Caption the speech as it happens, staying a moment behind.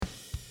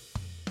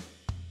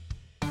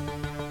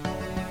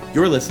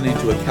You're listening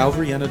to a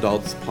Calvary Young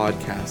Adults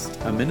podcast,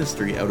 a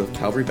ministry out of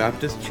Calvary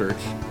Baptist Church,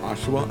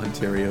 Oshawa,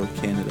 Ontario,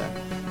 Canada.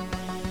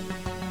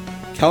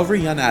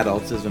 Calvary Young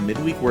Adults is a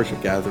midweek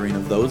worship gathering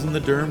of those in the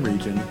Durham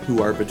region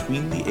who are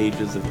between the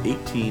ages of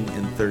 18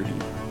 and 30.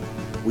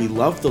 We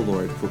love the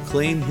Lord,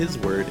 proclaim His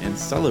word, and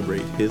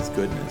celebrate His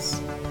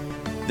goodness.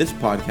 This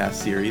podcast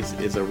series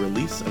is a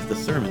release of the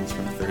sermons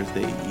from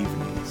Thursday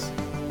evenings.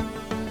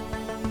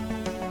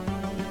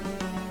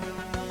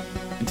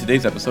 In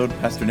today's episode,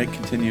 Pastor Nick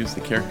continues the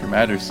Character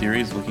Matters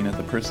series looking at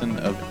the person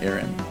of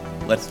Aaron.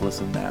 Let's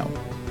listen now.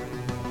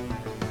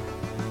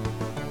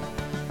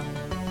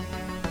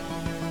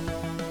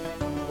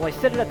 Well, I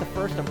said it at the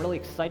first, I'm really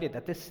excited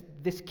that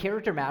this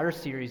Character Matters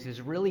series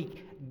is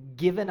really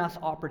given us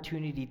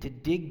opportunity to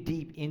dig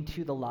deep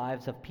into the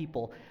lives of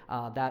people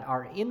that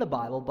are in the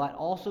Bible, but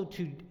also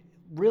to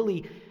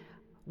really,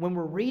 when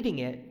we're reading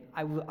it,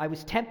 I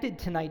was tempted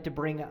tonight to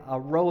bring a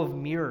row of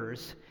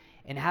mirrors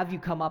and have you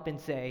come up and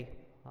say,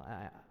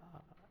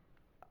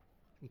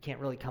 you can't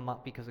really come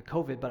up because of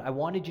COVID, but I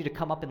wanted you to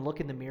come up and look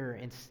in the mirror,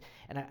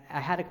 and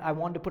I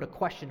wanted to put a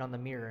question on the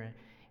mirror,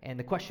 and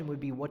the question would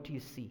be, what do you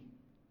see?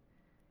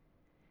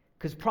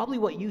 Because probably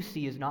what you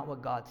see is not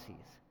what God sees.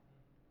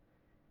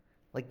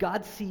 Like,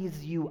 God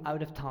sees you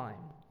out of time.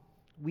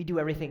 We do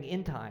everything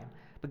in time.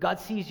 But God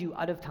sees you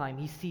out of time.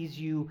 He sees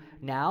you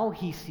now.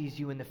 He sees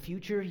you in the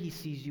future. He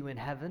sees you in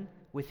heaven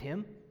with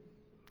Him.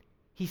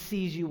 He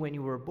sees you when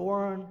you were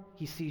born.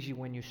 He sees you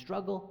when you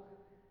struggle.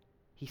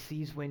 He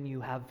sees when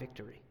you have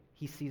victory.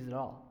 He sees it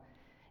all.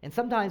 And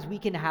sometimes we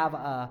can have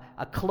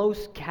a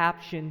close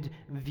captioned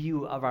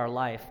view of our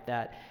life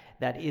that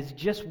is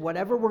just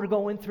whatever we're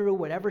going through,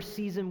 whatever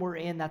season we're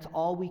in, that's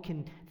all we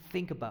can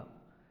think about.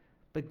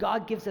 But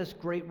God gives us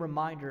great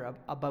reminder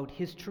about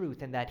His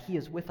truth and that He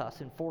is with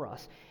us and for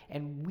us.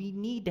 And we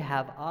need to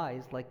have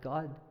eyes like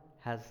God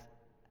has.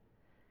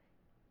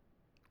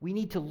 We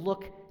need to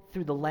look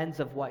through the lens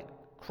of what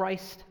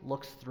Christ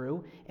looks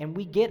through, and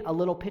we get a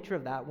little picture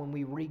of that when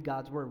we read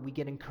God's Word. We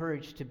get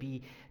encouraged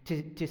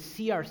to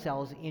see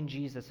ourselves in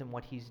Jesus and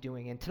what He's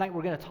doing. And tonight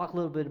we're going to talk a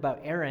little bit about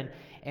Aaron,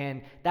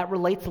 and that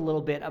relates a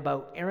little bit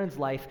about Aaron's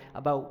life,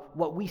 about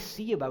what we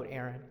see about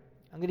Aaron.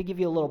 I'm going to give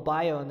you a little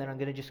bio, and then I'm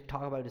going to just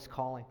talk about his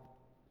calling.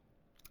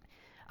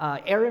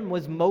 Aaron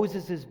was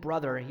Moses'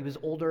 brother. He was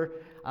older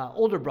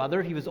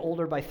brother. He was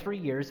older by 3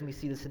 years, and we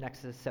see this in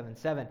Exodus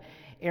 7:7.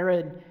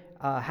 Aaron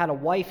had a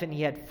wife, and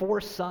he had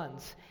 4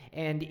 sons.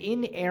 And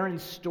in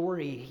Aaron's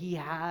story,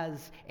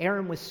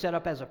 Aaron was set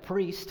up as a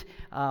priest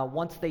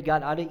once they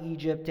got out of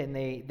Egypt, and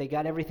they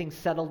got everything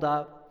settled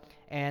up,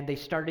 and they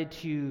started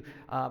to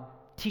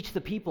teach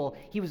the people.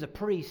 He was a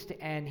priest,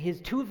 and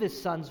 2 of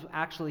his sons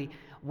actually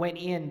went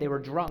in. They were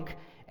drunk,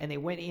 and they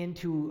went in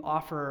to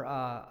offer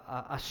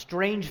a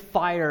strange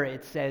fire,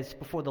 it says,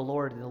 before the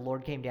Lord, and the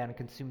Lord came down and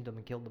consumed them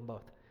and killed them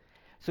both.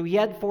 So he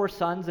had 4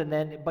 sons,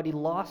 but he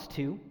lost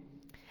 2.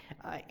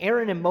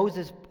 Aaron and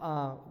Moses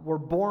were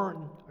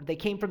born, they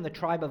came from the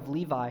tribe of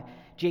Levi.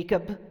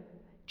 Jacob's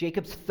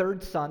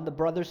 3rd son, the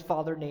brother's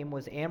father name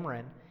was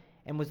Amram,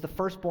 and was the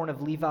firstborn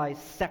of Levi's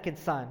 2nd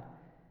son.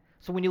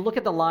 So when you look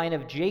at the line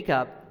of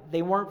Jacob,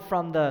 they weren't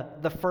from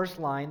the first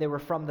line, they were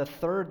from the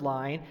 3rd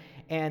line.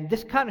 And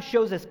this kind of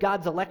shows us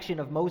God's election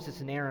of Moses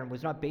and Aaron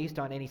was not based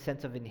on any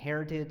sense of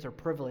inheritance or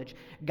privilege.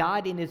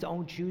 God, in His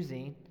own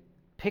choosing,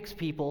 picks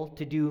people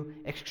to do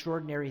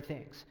extraordinary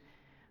things.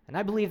 And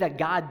I believe that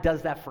God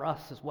does that for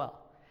us as well.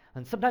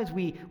 And sometimes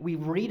we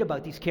read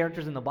about these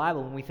characters in the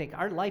Bible and we think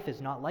our life is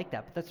not like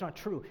that, but that's not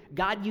true.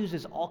 God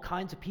uses all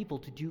kinds of people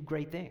to do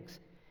great things.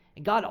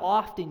 And God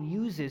often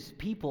uses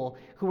people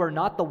who are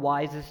not the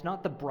wisest,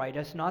 not the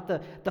brightest, not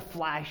the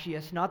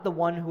flashiest, not the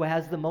one who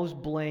has the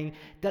most bling.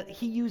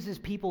 He uses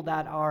people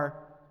that are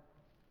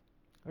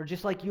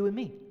just like you and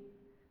me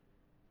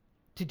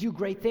to do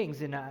great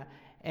things.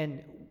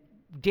 And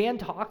Dan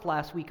talked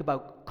last week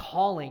about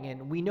calling,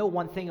 and we know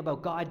one thing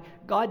about God.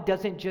 God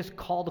doesn't just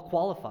call the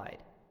qualified.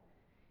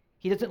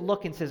 He doesn't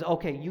look and says,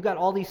 okay, you got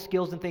all these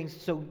skills and things,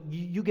 so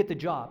you get the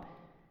job.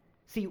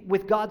 See,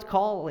 with God's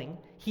calling,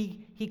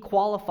 He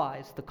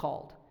qualifies the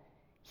called.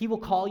 He will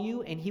call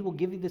you, and He will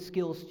give you the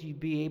skills to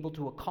be able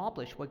to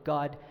accomplish what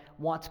God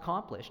wants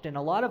accomplished. And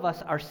a lot of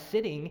us are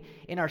sitting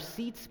in our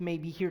seats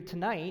maybe here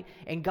tonight,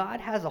 and God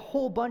has a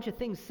whole bunch of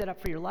things set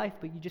up for your life,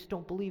 but you just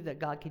don't believe that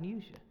God can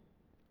use you.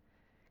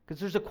 Because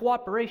there's a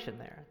cooperation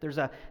there. There's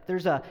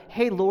a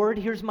hey, Lord,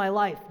 here's my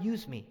life,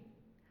 use me.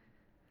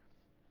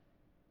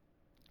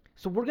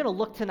 So we're going to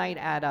look tonight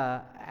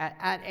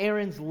at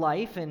Aaron's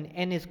life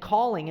and his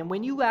calling. And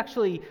when you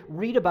actually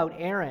read about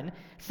Aaron,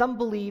 some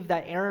believe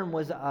that Aaron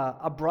was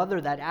a brother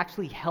that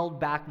actually held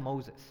back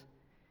Moses.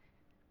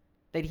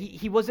 That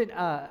he wasn't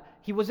a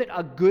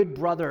good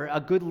brother, a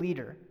good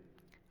leader.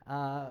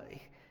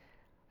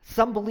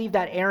 Some believe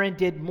that Aaron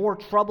did more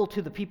trouble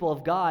to the people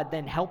of God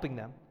than helping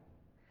them.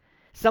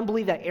 Some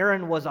believe that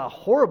Aaron was a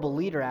horrible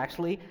leader,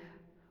 actually.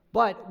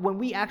 But when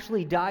we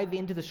actually dive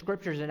into the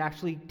scriptures and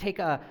actually take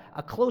a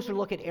closer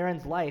look at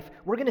Aaron's life,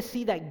 we're going to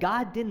see that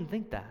God didn't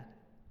think that.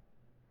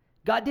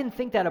 God didn't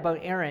think that about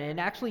Aaron, and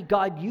actually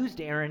God used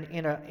Aaron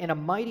in a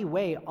mighty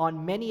way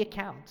on many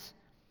accounts.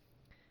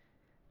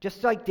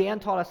 Just like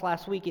Dan taught us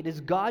last week, it is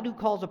God who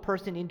calls a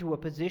person into a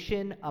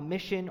position, a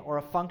mission, or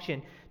a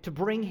function to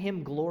bring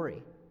him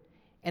glory.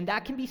 And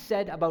that can be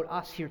said about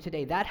us here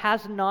today. That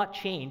has not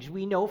changed.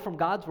 We know from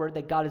God's word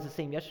that God is the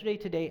same yesterday,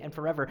 today, and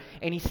forever.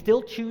 And he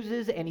still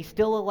chooses, and he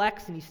still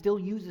elects, and he still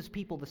uses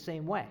people the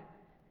same way.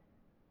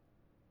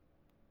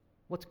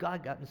 What's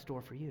God got in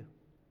store for you?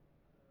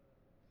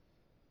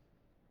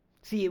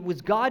 See, it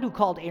was God who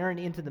called Aaron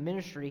into the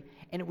ministry,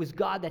 and it was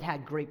God that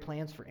had great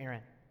plans for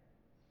Aaron.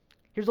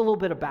 Here's a little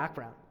bit of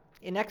background.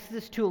 In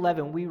Exodus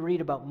 2:11, we read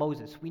about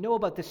Moses. We know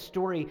about this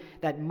story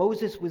that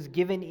Moses was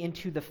given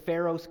into the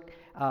Pharaoh's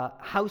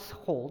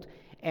household,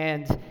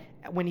 and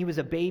when he was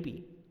a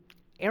baby.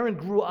 Aaron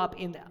grew up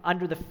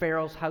under the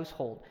Pharaoh's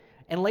household,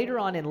 and later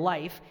on in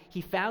life,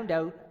 he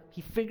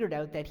figured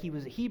out that he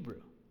was a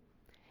Hebrew.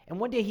 And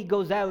one day he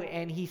goes out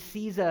and he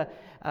sees a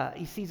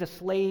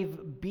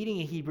slave beating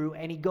a Hebrew,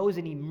 and he goes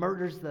and he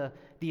murders the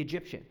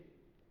Egyptian.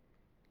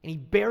 And he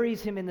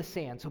buries him in the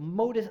sand. So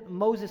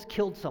Moses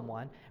killed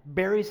someone,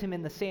 buries him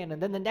in the sand,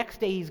 and then the next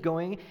day he's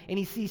going and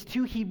he sees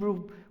two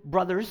Hebrew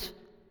brothers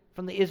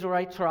from the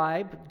Israelite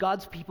tribe,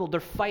 God's people.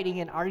 They're fighting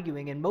and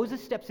arguing, and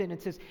Moses steps in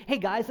and says, "Hey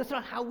guys, that's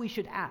not how we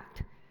should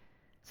act."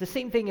 It's the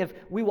same thing if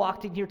we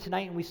walked in here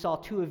tonight and we saw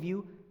two of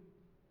you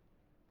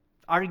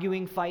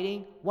arguing,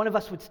 fighting. One of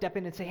us would step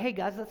in and say, "Hey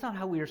guys, that's not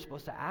how we are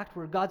supposed to act.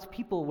 We're God's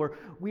people.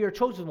 We are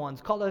chosen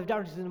ones, called out of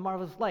darkness into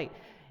marvelous light."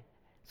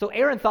 So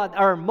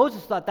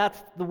Moses thought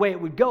that's the way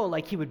it would go.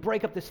 Like he would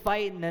break up this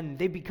fight and then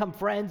they'd become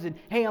friends and,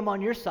 "Hey, I'm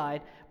on your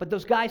side." But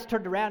those guys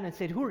turned around and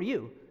said, "Who are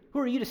you? Who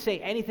are you to say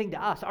anything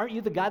to us? Aren't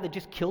you the guy that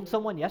just killed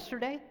someone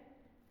yesterday?"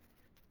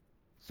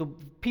 So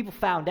people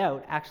found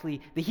out,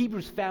 actually, the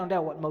Hebrews found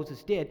out what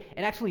Moses did,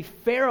 and actually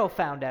Pharaoh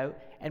found out,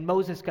 and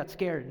Moses got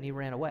scared and he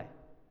ran away.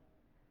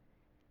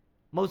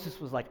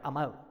 Moses was like, "I'm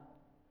out."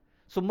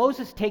 So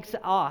Moses takes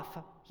off.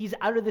 He's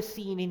out of the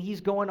scene and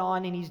he's going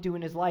on and he's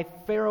doing his life.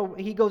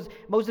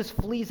 Moses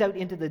flees out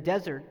into the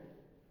desert.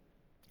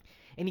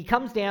 And he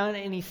comes down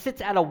and he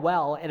sits at a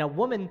well, and a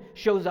woman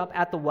shows up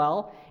at the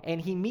well,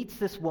 and he meets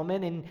this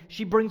woman, and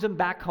she brings him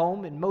back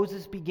home, and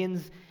Moses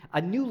begins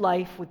a new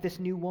life with this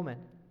new woman.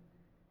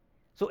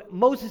 So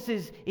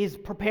Moses is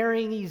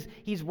preparing,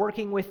 he's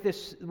working with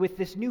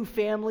this new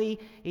family,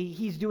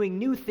 he's doing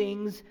new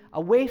things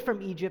away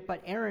from Egypt,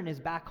 but Aaron is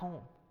back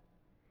home.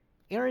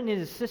 Aaron and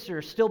his sister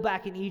are still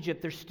back in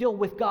Egypt. They're still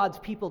with God's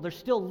people. They're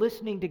still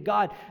listening to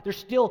God. They're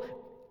still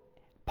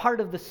part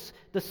of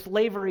the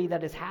slavery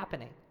that is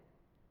happening.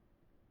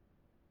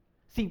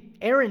 See,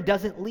 Aaron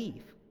doesn't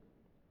leave.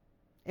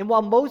 And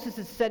while Moses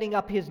is setting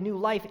up his new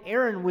life,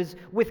 Aaron was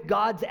with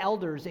God's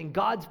elders and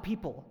God's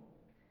people.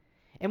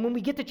 And when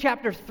we get to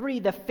chapter 3,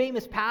 the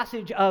famous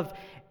passage of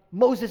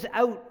Moses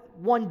out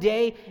one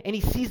day and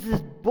he sees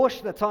this bush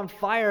that's on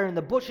fire and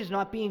the bush is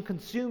not being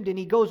consumed, and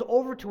he goes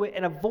over to it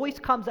and a voice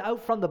comes out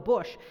from the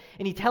bush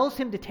and he tells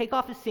him to take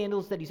off his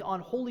sandals, that he's on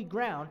holy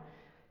ground.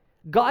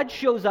 God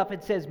shows up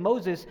and says,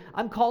 "Moses,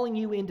 I'm calling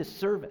you into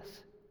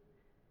service."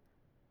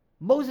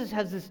 Moses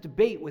has this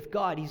debate with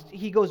God.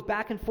 He goes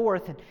back and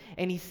forth,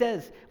 and he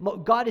says,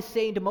 God is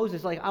saying to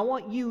Moses, like, "I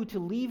want you to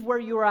leave where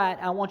you're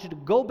at. I want you to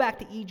go back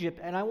to Egypt,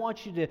 and I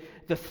want you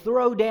to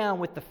throw down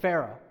with the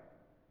Pharaoh."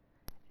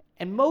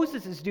 And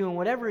Moses is doing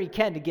whatever he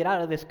can to get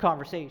out of this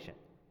conversation.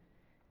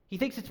 He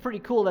thinks it's pretty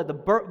cool that the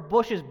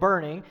bush is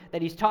burning,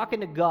 that he's talking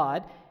to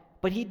God,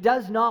 but he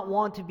does not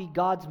want to be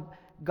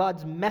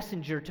God's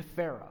messenger to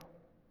Pharaoh.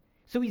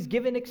 So he's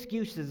given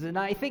excuses, and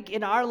I think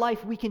in our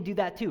life we can do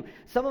that too.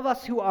 Some of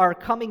us who are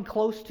coming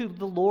close to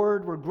the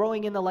Lord, we're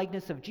growing in the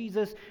likeness of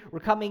Jesus,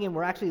 we're coming and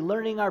we're actually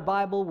learning our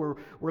Bible,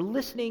 we're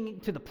listening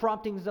to the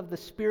promptings of the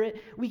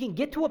Spirit. We can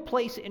get to a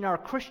place in our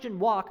Christian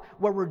walk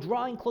where we're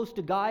drawing close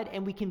to God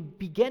and we can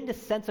begin to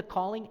sense a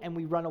calling and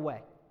we run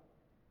away.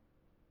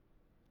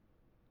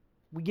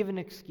 We give an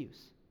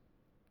excuse.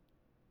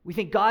 We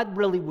think God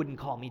really wouldn't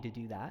call me to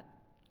do that.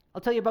 I'll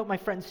tell you about my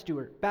friend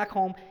Stuart. Back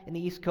home in the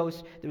East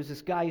Coast, there was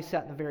this guy who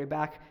sat in the very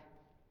back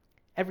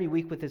every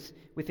week with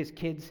his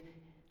kids.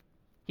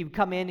 He would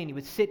come in and he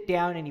would sit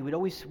down, and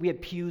we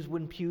had pews,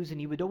 wooden pews, and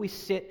he would always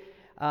sit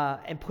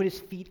and put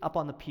his feet up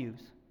on the pews.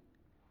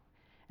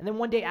 And then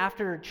one day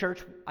after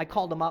church, I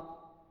called him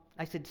up.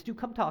 I said, "Stu,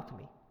 come talk to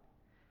me."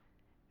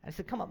 I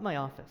said, "Come up in my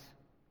office."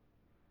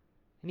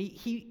 And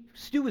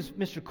Stu was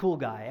Mr. Cool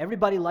Guy.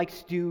 Everybody liked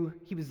Stu.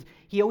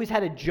 He always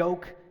had a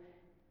joke.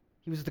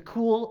 He was the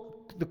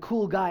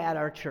cool guy at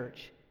our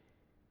church.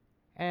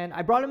 And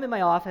I brought him in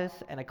my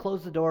office, and I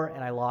closed the door,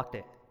 and I locked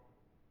it.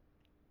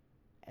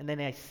 And then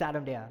I sat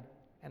him down,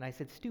 and I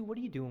said, "Stu, what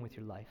are you doing with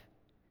your life?"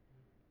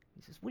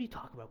 He says, "What are you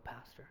talking about,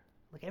 Pastor?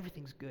 Like,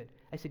 everything's good."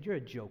 I said, "You're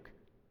a joke.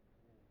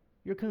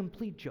 You're a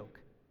complete joke."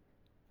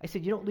 I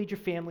said, "You don't lead your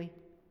family.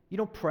 You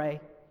don't pray.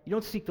 You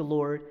don't seek the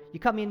Lord. You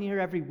come in here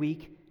every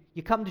week.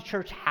 You come to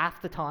church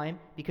half the time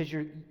because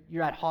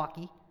you're at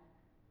hockey.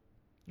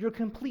 You're a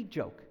complete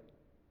joke."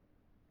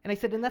 And I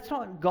said, "And that's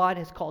not what God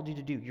has called you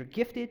to do. You're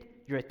gifted.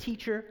 You're a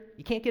teacher.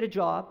 You can't get a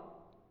job.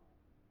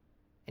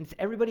 and it's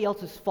everybody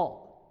else's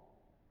fault.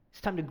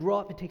 It's time to grow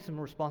up and take some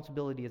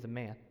responsibility as a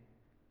man.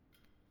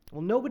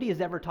 Well, nobody has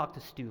ever talked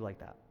to Stu like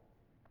that.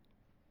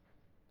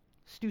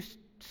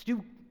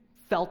 Stu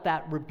felt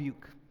that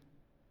rebuke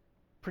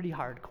pretty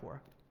hardcore.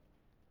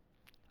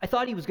 I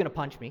thought he was going to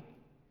punch me.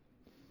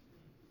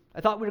 I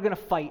thought we were going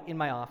to fight in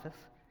my office.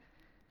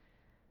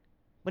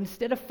 But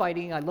instead of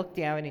fighting, I looked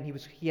down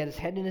and he had his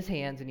head in his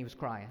hands and he was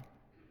crying.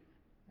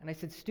 And I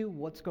said, Stu,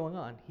 what's going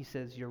on? He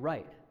says, you're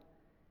right.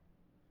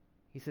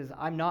 He says,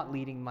 I'm not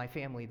leading my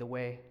family the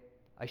way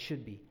I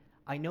should be.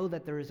 I know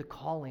that there is a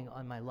calling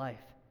on my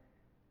life,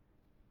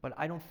 but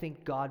I don't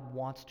think God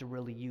wants to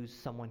really use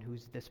someone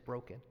who's this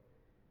broken.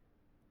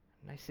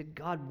 And I said,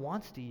 God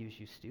wants to use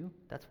you, Stu.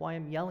 That's why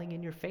I'm yelling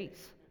in your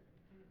face.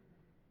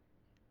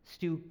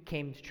 Stu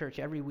came to church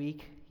every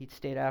week. He'd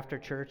stayed after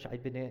church. I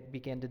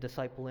began to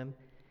disciple him.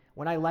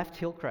 When I left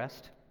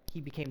Hillcrest, he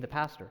became the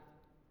pastor.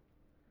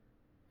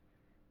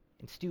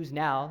 And Stu's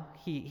now,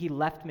 he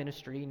left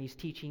ministry and he's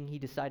teaching. He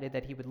decided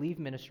that he would leave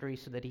ministry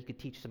so that he could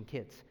teach some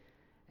kids.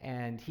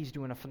 And he's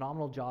doing a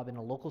phenomenal job in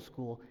a local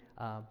school,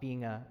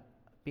 being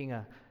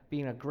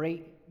a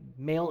great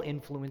male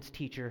influence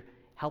teacher,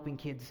 helping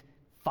kids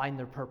find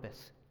their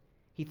purpose.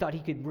 He thought he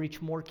could reach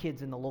more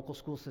kids in the local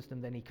school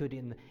system than he could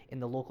in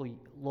the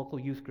local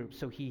youth group.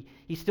 So he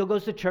still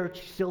goes to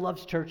church, still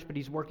loves church, but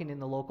he's working in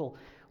the local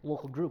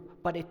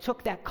group. But it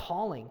took that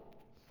calling,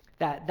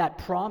 that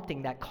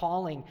prompting, that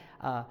calling,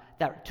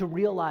 that to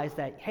realize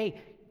that,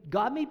 hey,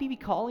 God may be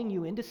calling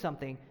you into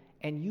something,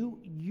 and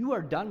you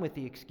are done with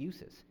the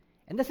excuses.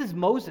 And this is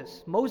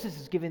Moses. Moses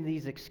is giving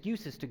these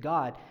excuses to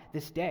God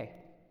this day.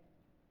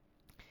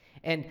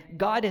 And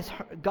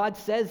God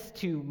says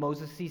to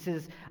Moses, he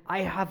says,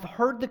 I have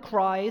heard the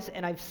cries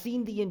and I've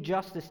seen the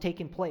injustice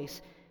taking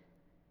place.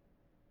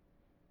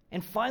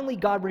 And finally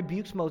God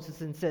rebukes Moses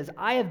and says,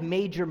 I have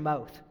made your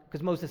mouth.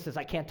 Because Moses says,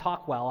 I can't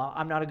talk well.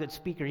 I'm not a good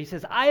speaker. He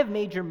says, I have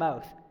made your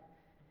mouth.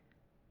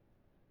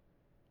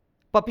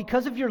 But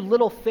because of your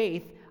little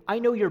faith, I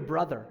know your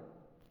brother,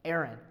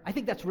 Aaron. I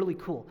think that's really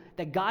cool,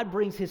 that God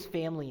brings his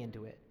family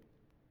into it.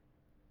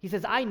 He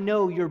says, I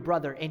know your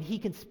brother and he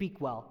can speak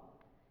well.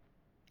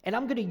 And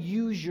I'm going to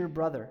use your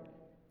brother.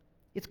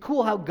 It's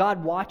cool how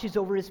God watches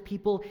over his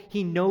people.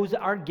 He knows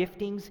our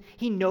giftings.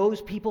 He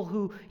knows people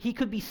who he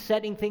could be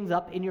setting things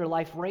up in your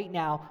life right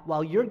now.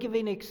 While you're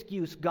giving an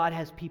excuse, God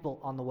has people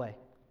on the way.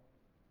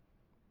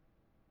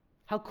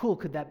 How cool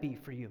could that be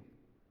for you?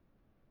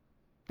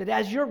 That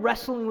as you're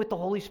wrestling with the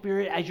Holy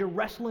Spirit, as you're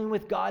wrestling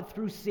with God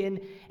through sin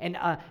and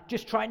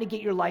just trying to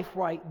get your life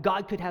right,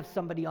 God could have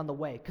somebody on the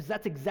way. Because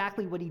that's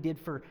exactly what he did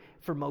for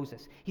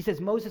Moses. He says,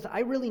 Moses, I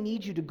really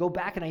need you to go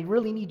back and I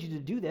really need you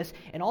to do this.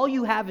 And all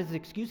you have is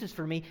excuses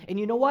for me. And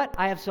you know what?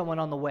 I have someone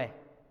on the way.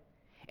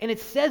 And it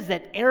says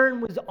that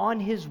Aaron was on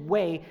his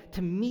way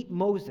to meet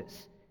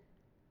Moses.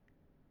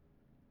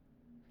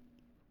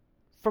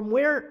 From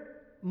where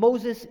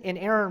Moses and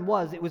Aaron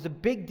it was a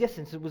big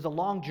distance. It was a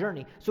long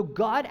journey. So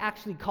God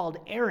actually called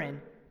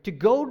Aaron to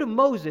go to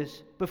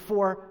Moses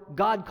before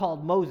God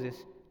called Moses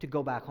to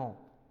go back home.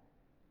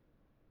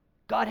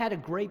 God had a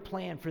great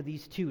plan for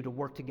these two to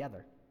work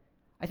together.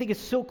 I think it's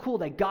so cool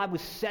that God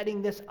was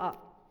setting this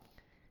up.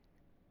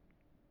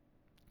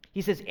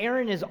 He says,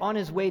 Aaron is on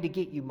his way to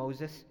get you,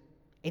 Moses,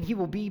 and he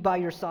will be by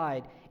your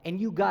side, and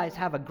you guys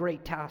have a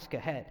great task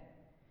ahead.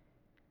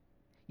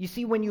 You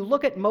see, when you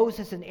look at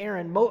Moses and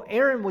Aaron,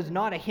 Aaron was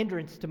not a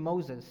hindrance to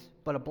Moses,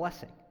 but a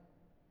blessing.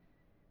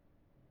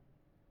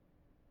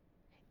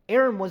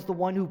 Aaron was the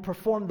one who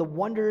performed the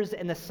wonders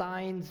and the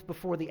signs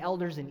before the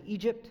elders in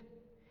Egypt.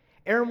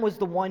 Aaron was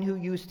the one who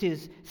used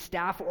his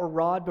staff or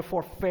rod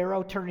before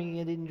Pharaoh, turning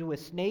it into a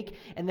snake.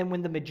 And then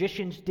when the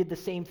magicians did the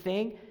same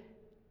thing,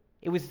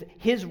 it was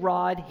his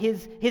rod,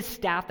 his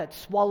staff that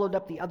swallowed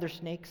up the other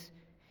snakes.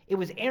 It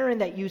was Aaron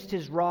that used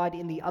his rod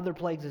in the other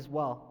plagues as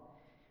well.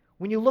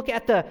 When you look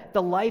at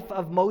the life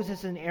of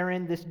Moses and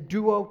Aaron, this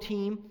duo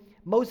team,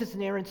 Moses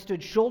and Aaron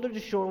stood shoulder to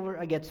shoulder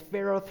against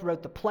Pharaoh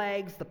throughout the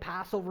plagues, the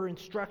Passover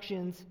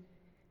instructions,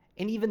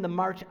 and even the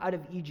march out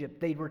of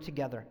Egypt. They were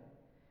together.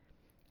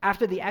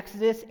 After the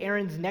Exodus,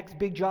 Aaron's next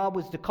big job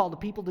was to call the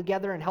people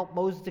together and help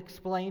Moses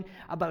explain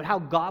about how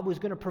God was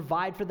going to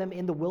provide for them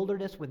in the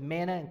wilderness with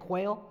manna and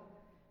quail,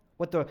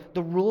 what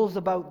the rules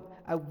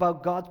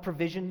about God's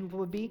provision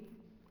would be.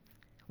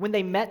 When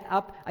they met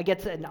up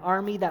against an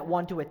army that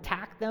wanted to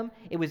attack them,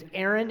 it was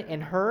Aaron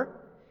and Hur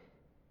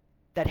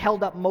that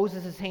held up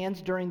Moses'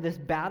 hands during this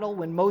battle.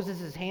 When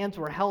Moses' hands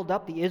were held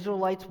up, the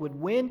Israelites would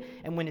win,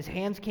 and when his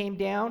hands came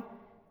down,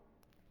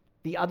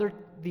 the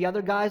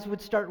other guys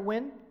would start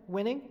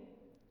winning.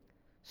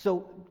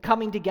 So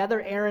coming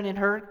together, Aaron and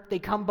Hur, they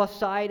come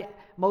beside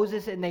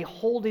Moses and they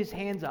hold his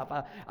hands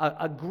up.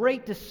 A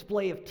great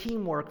display of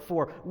teamwork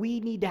for we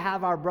need to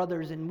have our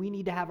brothers and we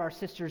need to have our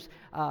sisters'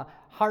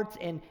 hearts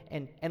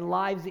and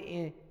lives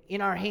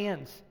in our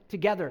hands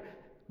together.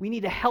 We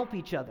need to help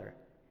each other.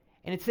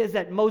 And it says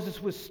that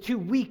Moses was too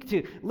weak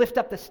to lift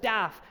up the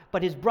staff,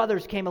 but his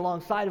brothers came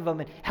alongside of him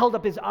and held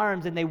up his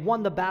arms and they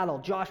won the battle.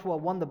 Joshua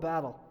won the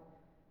battle.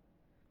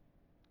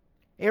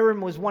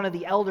 Aaron was one of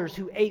the elders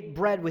who ate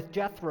bread with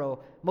Jethro,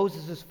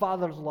 Moses'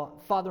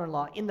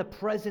 father-in-law, in the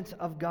presence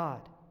of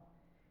God.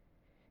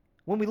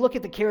 When we look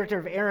at the character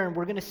of Aaron,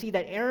 we're going to see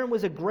that Aaron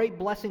was a great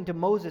blessing to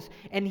Moses,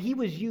 and he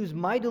was used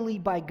mightily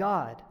by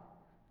God.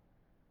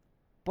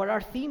 But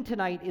our theme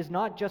tonight is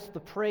not just the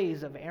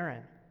praise of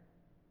Aaron.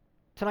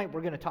 Tonight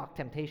we're going to talk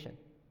temptation.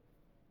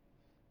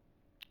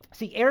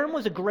 See, Aaron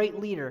was a great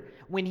leader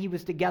when he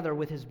was together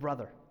with his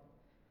brother.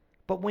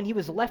 But when he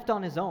was left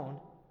on his own,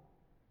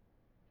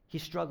 he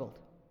struggled.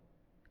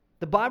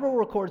 The Bible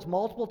records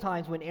multiple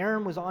times when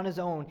Aaron was on his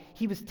own,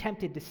 he was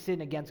tempted to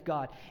sin against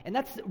God. And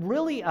that's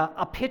really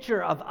a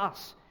picture of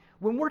us.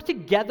 When we're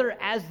together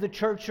as the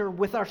church or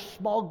with our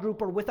small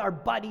group or with our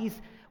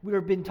buddies,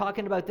 we've been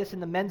talking about this in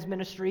the men's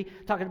ministry,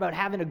 talking about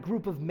having a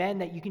group of men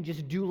that you can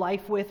just do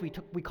life with.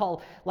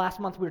 Last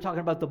month we were talking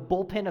about the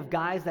bullpen of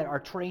guys that are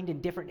trained in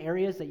different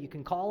areas that you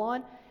can call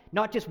on.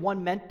 Not just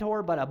one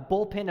mentor, but a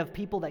bullpen of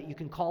people that you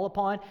can call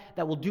upon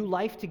that will do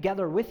life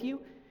together with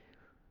you.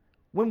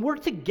 When we're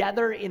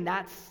together in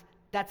that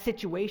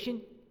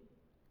situation,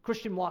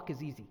 Christian walk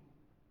is easy.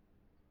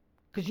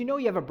 Because you know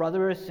you have a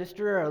brother or a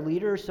sister or a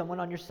leader or someone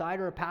on your side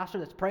or a pastor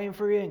that's praying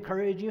for you,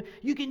 encouraging you.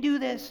 You can do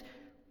this.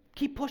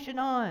 Keep pushing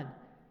on.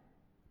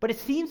 But it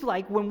seems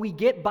like when we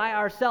get by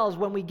ourselves,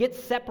 when we get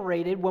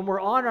separated, when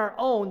we're on our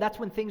own, that's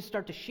when things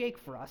start to shake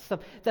for us. So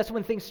that's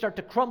when things start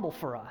to crumble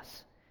for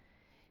us.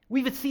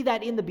 We even see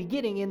that in the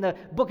beginning, in the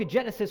book of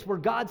Genesis, where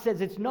God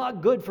says it's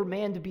not good for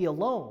man to be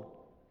alone.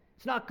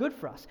 It's not good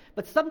for us.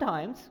 But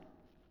sometimes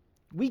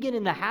we get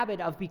in the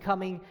habit of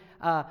becoming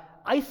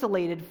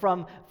isolated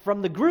from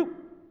the group.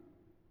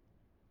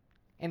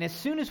 And as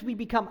soon as we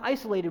become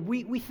isolated,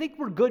 we think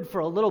we're good for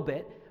a little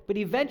bit, but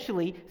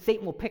eventually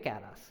Satan will pick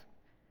at us.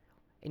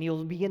 And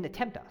he'll begin to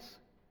tempt us.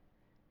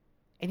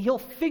 And he'll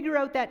figure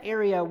out that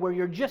area where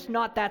you're just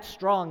not that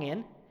strong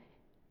in,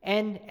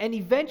 and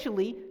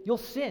eventually you'll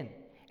sin.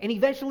 And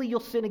eventually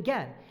you'll sin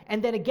again,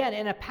 and then again,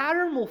 and a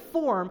pattern will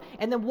form,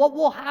 and then what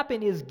will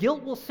happen is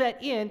guilt will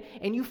set in,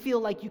 and you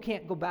feel like you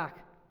can't go back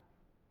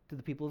to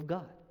the people of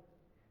God.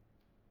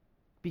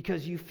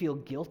 Because you feel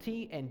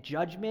guilty and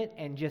judgment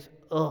and just,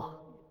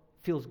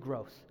 feels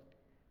gross.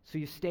 So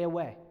you stay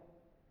away.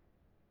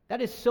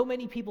 That is so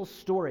many people's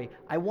story.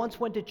 I once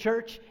went to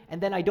church,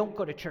 and then I don't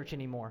go to church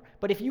anymore.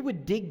 But if you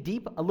would dig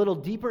a little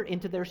deeper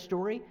into their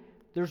story,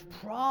 there's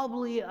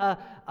probably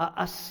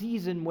a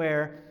season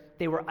where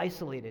they were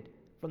isolated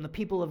from the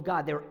people of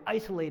God. They were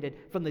isolated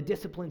from the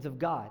disciplines of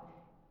God,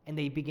 and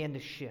they began to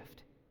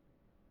shift.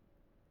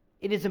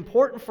 It is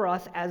important for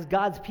us as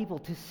God's people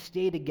to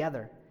stay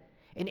together.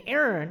 And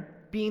Aaron,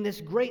 being this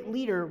great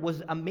leader,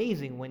 was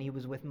amazing when he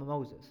was with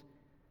Moses.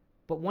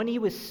 But when he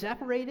was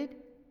separated,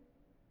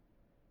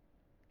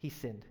 he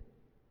sinned.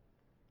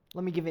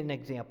 Let me give you an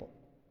example.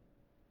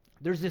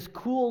 There's this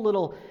cool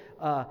little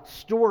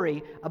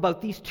story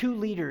about these two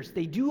leaders.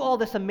 They do all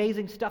this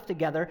amazing stuff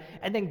together,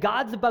 and then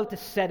God's about to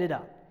set it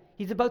up.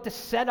 He's about to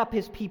set up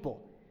his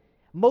people.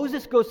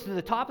 Moses goes to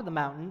the top of the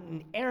mountain,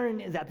 and Aaron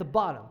is at the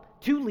bottom.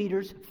 Two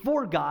leaders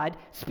for God,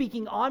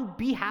 speaking on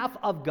behalf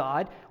of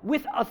God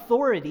with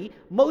authority.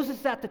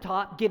 Moses at the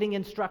top getting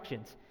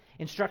instructions.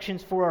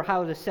 Instructions for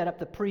how to set up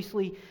the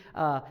priestly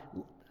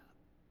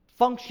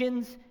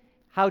functions,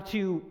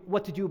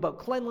 what to do about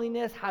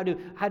cleanliness, how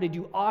to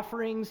do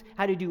offerings,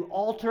 how to do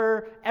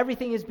altar.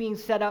 Everything is being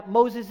set up.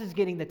 Moses is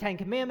getting the 10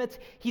 Commandments.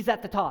 He's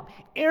at the top.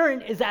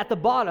 Aaron is at the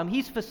bottom.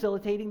 He's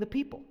facilitating the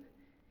people.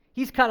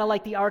 He's kind of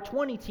like the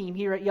R20 team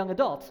here at Young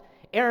Adults.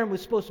 Aaron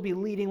was supposed to be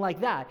leading like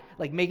that,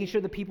 like making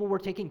sure the people were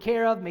taken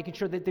care of, making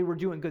sure that they were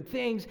doing good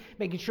things,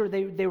 making sure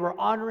they were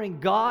honoring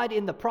God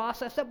in the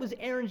process. That was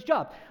Aaron's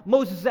job.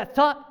 Moses is at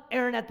the top,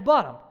 Aaron at the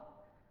bottom.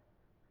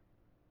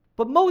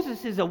 But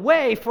Moses is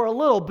away for a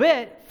little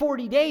bit,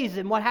 40 days,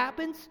 and what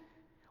happens?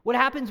 What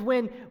happens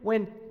when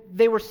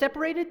they were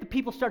separated? The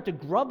people start to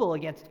grumble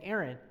against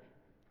Aaron,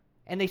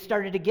 and they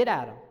started to get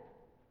at him.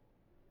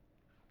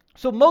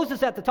 So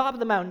Moses at the top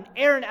of the mountain,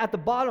 Aaron at the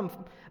bottom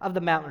of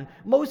the mountain.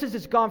 Moses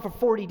is gone for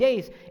 40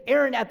 days.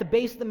 Aaron at the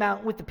base of the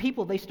mountain with the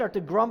people, they start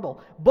to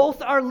grumble.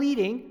 Both are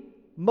leading.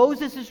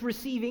 Moses is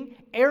receiving.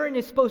 Aaron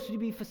is supposed to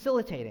be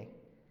facilitating.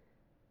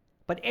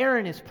 But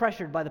Aaron is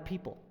pressured by the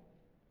people.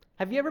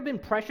 Have you ever been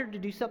pressured to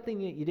do something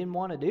that you didn't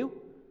want to do?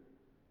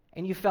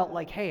 And you felt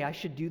like, hey, I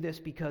should do this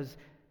because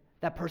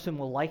that person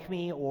will like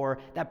me, or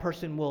that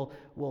person will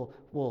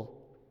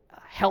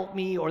help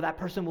me, or that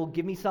person will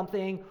give me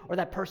something, or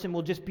that person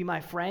will just be my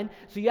friend.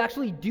 So you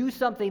actually do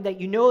something that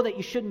you know that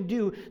you shouldn't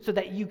do so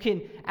that you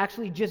can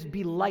actually just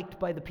be liked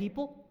by the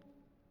people.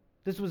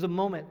 This was a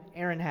moment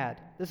Aaron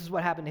had. This is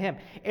what happened to him.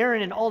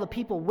 Aaron and all the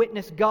people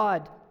witnessed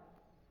God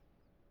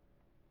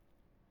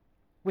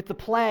with the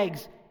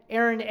plagues.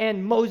 Aaron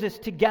and Moses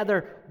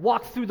together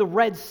walked through the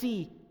Red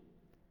Sea.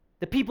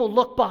 The people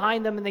looked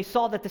behind them and they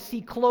saw that the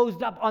sea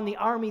closed up on the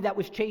army that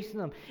was chasing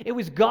them. It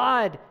was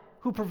God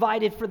who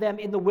provided for them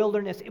in the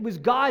wilderness. It was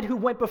God who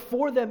went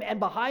before them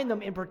and behind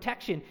them in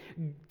protection.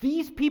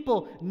 These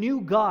people knew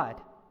God.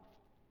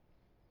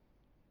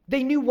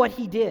 They knew what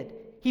He did.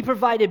 He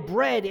provided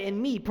bread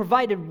and meat,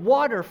 provided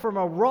water from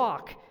a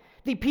rock.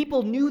 The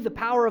people knew the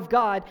power of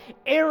God.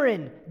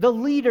 Aaron, the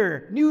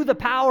leader, knew the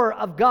power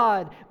of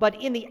God,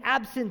 but in the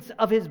absence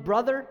of his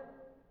brother,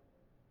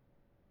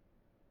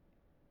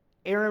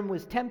 Aaron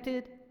was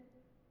tempted.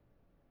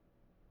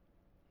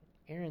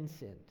 Aaron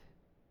sinned.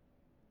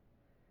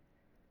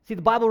 See,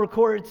 the Bible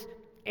records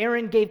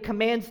Aaron gave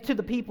commands to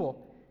the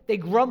people. They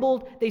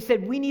grumbled. They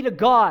said, "We need a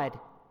God."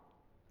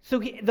 So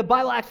the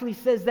Bible actually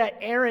says that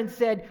Aaron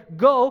said,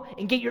 "Go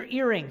and get your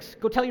earrings.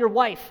 Go tell your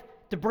wife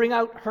to bring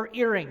out her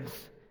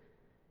earrings.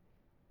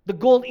 The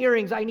gold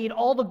earrings, I need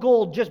all the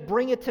gold. Just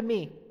bring it to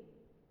me."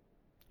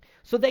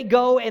 So they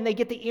go and they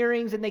get the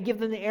earrings and they give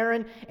them to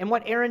Aaron. And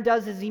what Aaron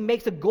does is he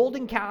makes a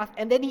golden calf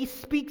and then he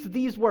speaks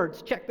these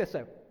words. Check this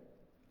out.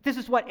 This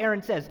is what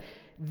Aaron says.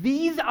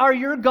 "These are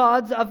your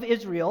gods of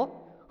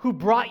Israel who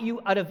brought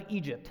you out of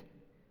Egypt."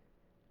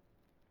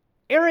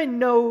 Aaron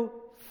knew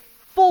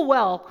full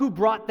well who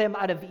brought them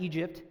out of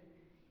Egypt.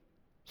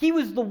 He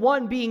was the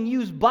one being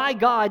used by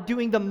God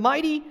doing the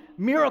mighty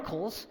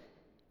miracles.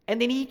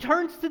 And then he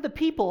turns to the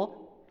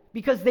people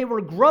because they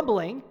were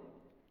grumbling.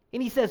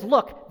 And he says,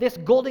 "Look, this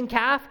golden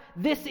calf,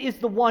 this is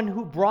the one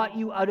who brought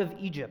you out of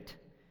Egypt."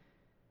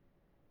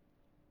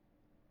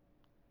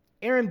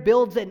 Aaron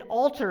builds an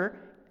altar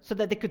so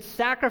that they could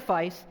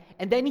sacrifice.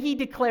 And then he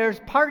declares,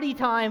 "Party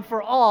time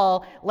for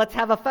all. Let's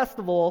have a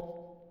festival.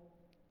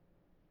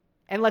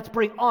 And let's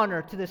bring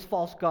honor to this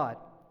false god."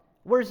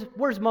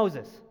 Where's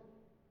Moses?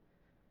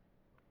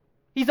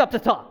 He's up the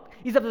top.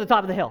 He's up at the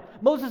top of the hill.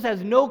 Moses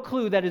has no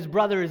clue that his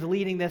brother is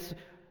leading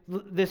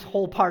this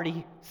whole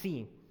party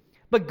scene.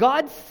 But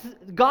God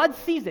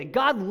sees it.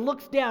 God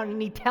looks down and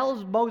he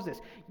tells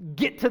Moses,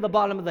 "Get to the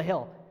bottom of the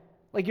hill."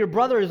 Like your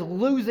brother is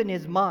losing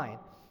his mind.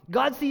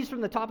 God sees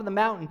from the top of the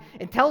mountain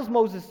and tells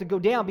Moses to go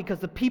down because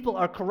the people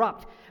are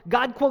corrupt.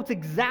 God quotes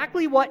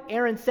exactly what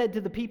Aaron said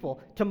to the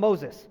people, to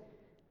Moses.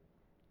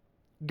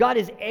 God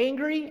is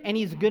angry and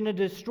he's going to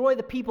destroy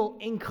the people,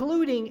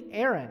 including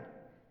Aaron,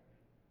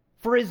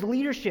 for his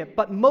leadership.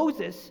 But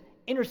Moses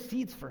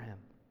intercedes for him.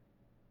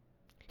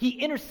 He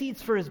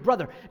intercedes for his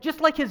brother. Just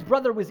like his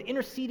brother was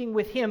interceding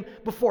with him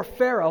before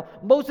Pharaoh,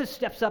 Moses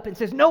steps up and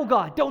says, "No,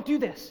 God, don't do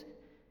this.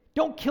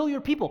 Don't kill your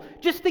people."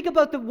 Just think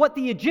about what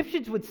the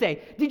Egyptians would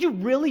say. "Did you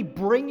really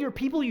bring your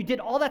people? You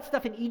did all that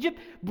stuff in Egypt,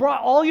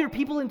 brought all your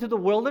people into the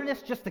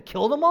wilderness just to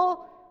kill them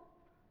all?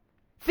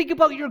 Think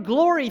about your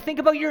glory. Think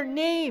about your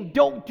name.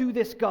 Don't do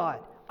this,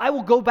 God. I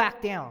will go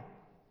back down."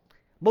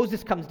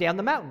 Moses comes down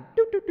the mountain.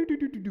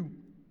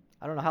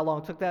 I don't know how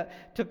long it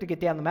took to get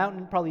down the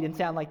mountain. Probably didn't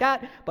sound like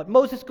that. But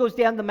Moses goes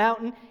down the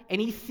mountain and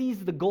he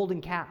sees the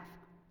golden calf.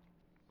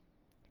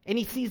 And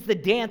he sees the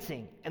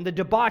dancing and the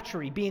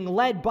debauchery being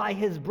led by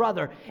his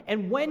brother.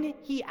 And when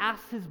he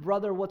asks his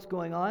brother what's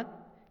going on,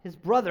 his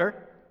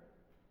brother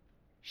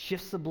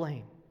shifts the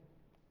blame.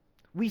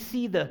 We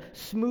see the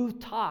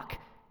smooth talk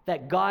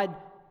that God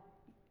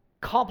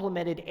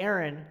complimented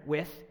Aaron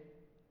with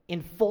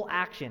in full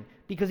action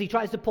because he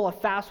tries to pull a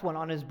fast one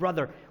on his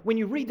brother. When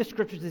you read the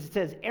scriptures, it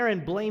says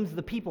Aaron blames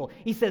the people.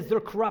 He says they're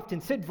corrupt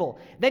and sinful.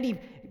 Then he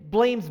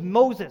blames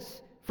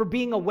Moses for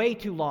being away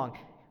too long.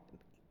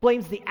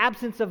 Blames the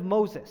absence of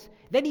Moses.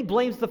 Then he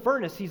blames the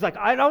furnace. He's like,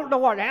 "I don't know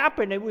what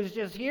happened. It was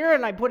just here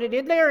and I put it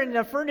in there and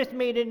the furnace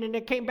made it and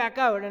it came back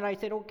out. And I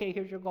said, okay,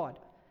 here's your God."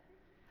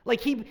 Like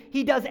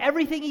he does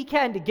everything he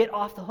can to get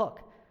off the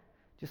hook.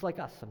 Just like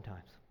us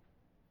sometimes.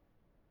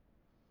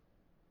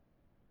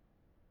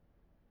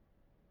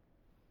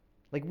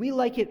 Like we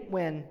like it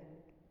when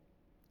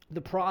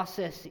the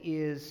process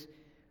is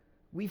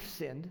we've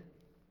sinned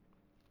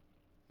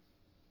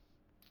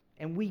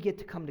and we get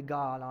to come to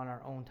God on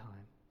our own time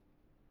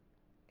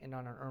and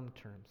on our own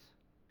terms.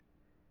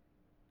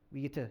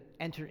 We get to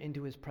enter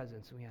into his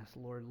presence and we ask,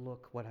 "Lord,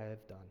 look what I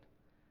have done.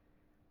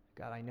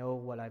 God, I know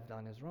what I've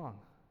done is wrong.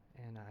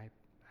 And I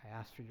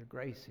ask for your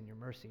grace and your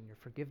mercy and your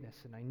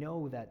forgiveness. And I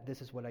know that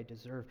this is what I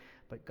deserve.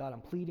 But God,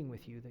 I'm pleading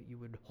with you that you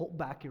would hold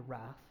back your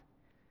wrath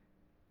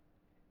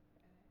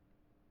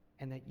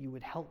and that you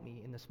would help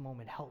me in this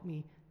moment. Help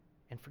me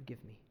and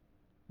forgive me."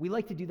 We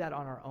like to do that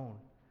on our own.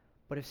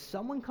 But if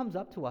someone comes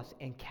up to us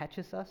and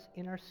catches us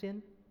in our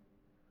sin,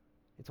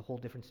 it's a whole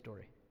different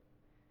story.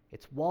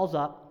 It's walls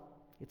up.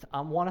 It's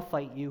I want to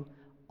fight you.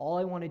 All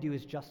I want to do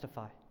is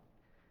justify.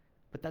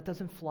 But that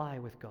doesn't fly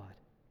with God.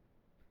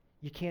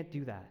 You can't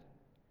do that.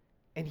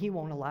 And he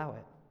won't allow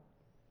it.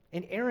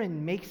 And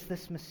Aaron makes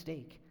this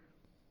mistake.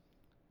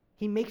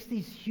 He makes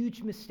these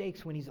huge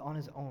mistakes when he's on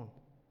his own.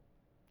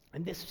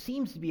 And this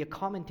seems to be a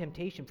common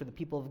temptation for the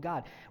people of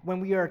God.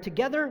 When we are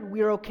together,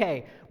 we are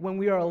okay. When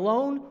we are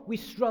alone, we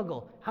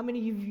struggle. How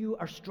many of you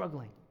are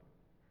struggling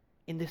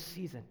in this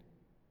season?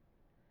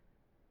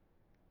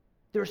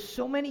 There are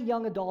so many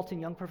young adults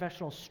and young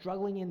professionals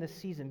struggling in this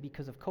season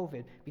because of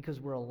COVID, because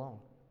we're alone.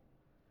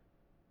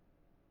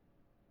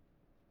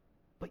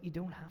 But you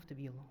don't have to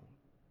be alone.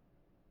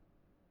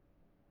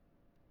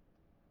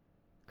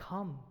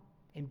 Come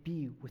and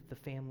be with the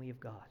family of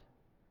God.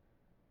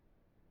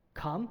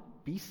 Come,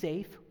 be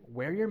safe,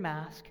 wear your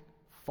mask,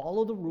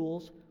 follow the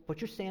rules,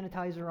 put your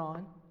sanitizer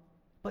on,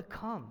 but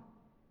come.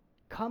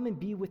 Come and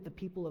be with the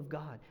people of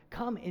God.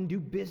 Come and do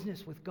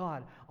business with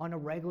God on a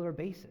regular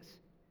basis.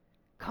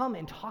 Come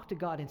and talk to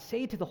God and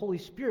say to the Holy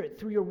Spirit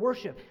through your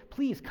worship,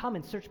 please come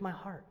and search my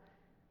heart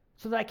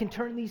so that I can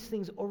turn these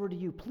things over to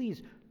you.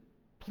 Please,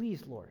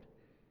 please, Lord,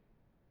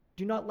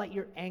 do not let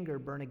your anger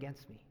burn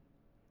against me.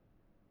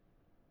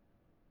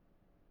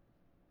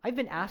 I've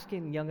been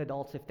asking young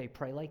adults if they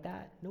pray like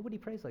that. Nobody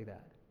prays like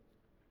that.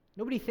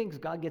 Nobody thinks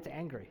God gets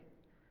angry.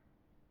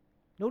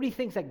 Nobody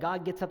thinks that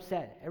God gets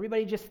upset.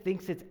 Everybody just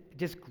thinks it's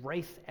just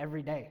grace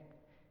every day.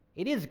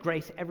 It is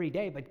grace every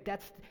day, but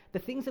that's the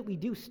things that we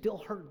do still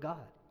hurt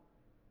God.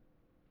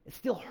 It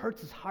still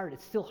hurts his heart.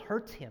 It still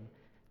hurts him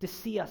to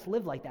see us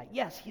live like that.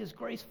 Yes, he is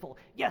graceful.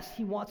 Yes,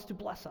 he wants to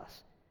bless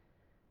us.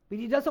 But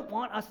he doesn't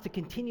want us to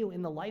continue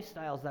in the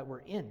lifestyles that we're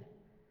in.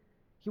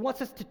 He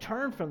wants us to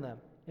turn from them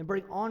and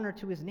bring honor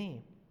to his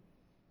name.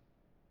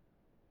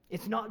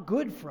 It's not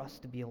good for us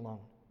to be alone.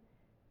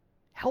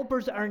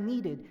 Helpers are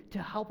needed to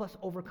help us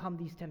overcome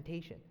these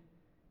temptations.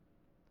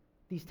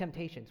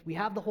 We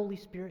have the Holy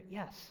Spirit,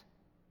 yes.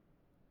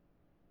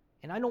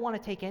 And I don't want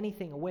to take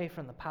anything away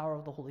from the power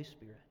of the Holy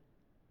Spirit.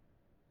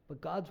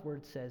 But God's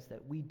word says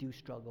that we do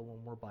struggle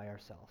when we're by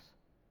ourselves.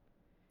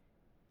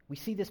 We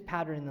see this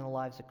pattern in the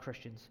lives of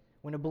Christians.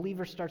 When a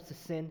believer starts to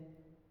sin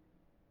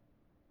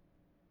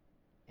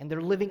and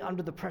they're living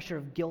under the pressure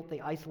of guilt, they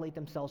isolate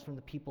themselves from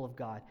the people of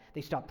God.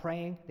 They stop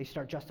praying, they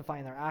start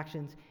justifying their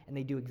actions, and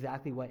they do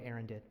exactly what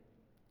Aaron did.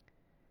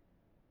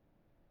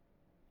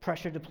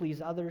 Pressure to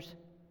please others,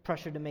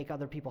 pressure to make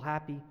other people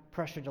happy,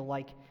 pressure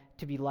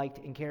to be liked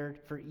and cared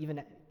for, even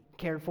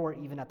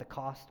at the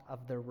cost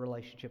of their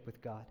relationship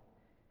with God.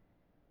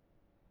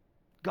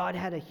 God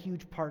had a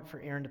huge part for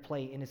Aaron to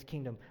play in his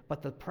kingdom,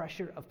 but the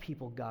pressure of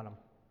people got him.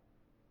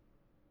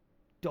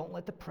 Don't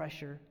let the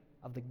pressure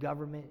of the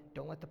government,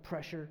 don't let the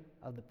pressure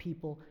of the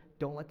people,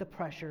 don't let the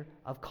pressure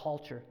of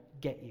culture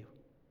get you.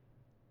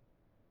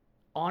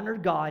 Honor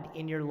God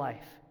in your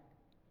life.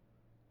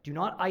 Do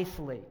not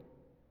isolate.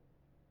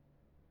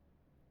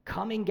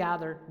 Come and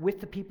gather with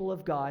the people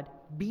of God.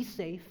 Be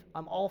safe.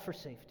 I'm all for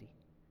safety.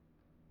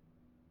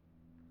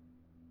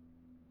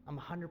 I'm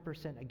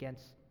 100%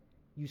 against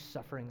you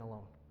suffering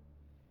alone.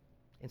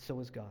 And so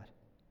is God.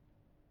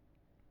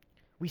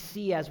 We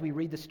see as we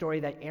read the story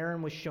that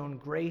Aaron was shown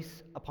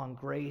grace upon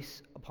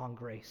grace upon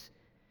grace.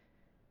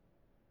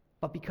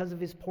 But because of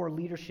his poor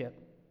leadership,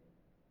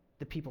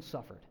 the people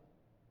suffered.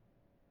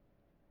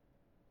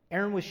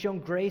 Aaron was shown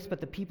grace,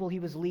 but the people he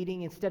was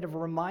leading, instead of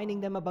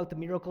reminding them about the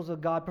miracles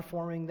of God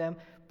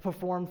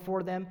performed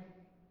for them,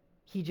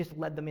 he just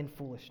led them in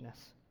foolishness.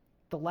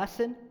 The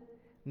lesson: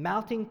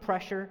 mounting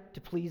pressure to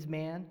please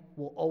man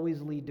will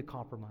always lead to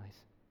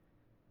compromise.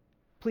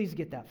 Please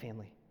get that,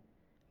 family.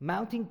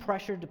 Mounting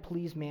pressure to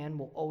please man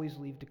will always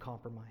lead to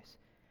compromise.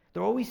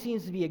 There always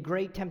seems to be a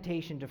great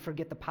temptation to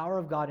forget the power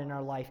of God in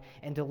our life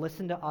and to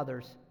listen to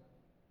others,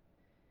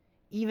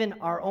 even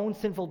our own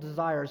sinful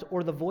desires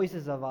or the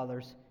voices of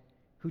others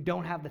who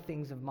don't have the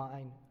things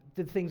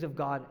of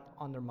God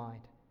on their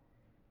mind.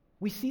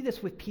 We see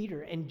this with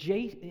Peter and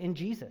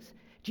Jesus.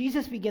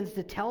 Jesus begins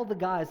to tell the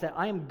guys that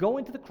I am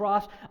going to the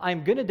cross, I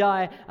am going to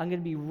die, I'm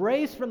going to be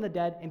raised from the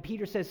dead, and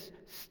Peter says,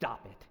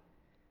 stop it.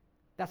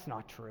 That's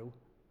not true.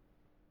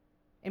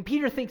 And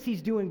Peter thinks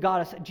he's doing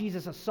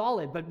Jesus a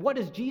solid, but what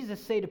does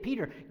Jesus say to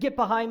Peter? Get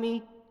behind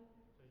me,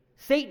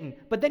 Satan.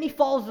 But then he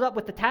follows it up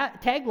with the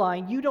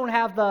tagline, you don't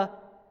have the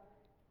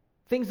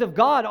things of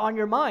God on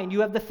your mind,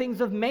 you have the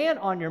things of man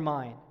on your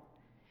mind.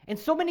 And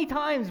so many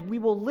times we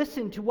will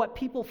listen to what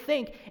people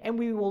think, and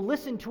we will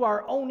listen to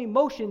our own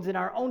emotions and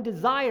our own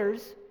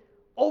desires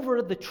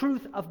over the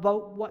truth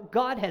about what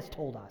God has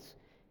told us.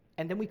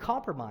 And then we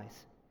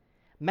compromise.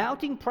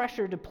 Mounting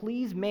pressure to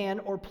please man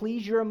or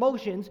please your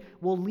emotions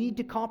will lead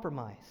to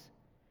compromise.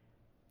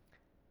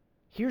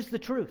 Here's the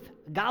truth.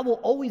 God will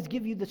always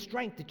give you the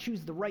strength to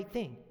choose the right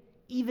thing,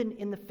 even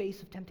in the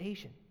face of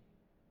temptation.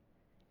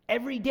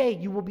 Every day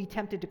you will be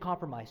tempted to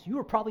compromise. You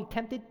were probably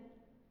tempted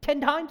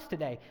 10 times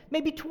today,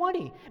 maybe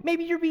 20.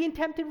 Maybe you're being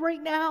tempted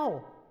right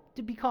now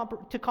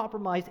to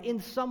compromise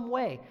in some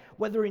way,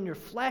 whether in your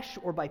flesh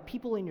or by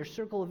people in your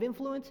circle of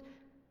influence.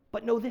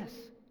 But know this.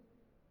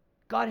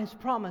 God has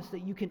promised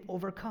that you can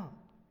overcome.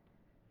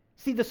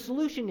 See, the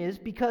solution is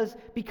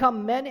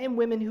become men and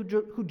women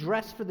who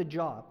dress for the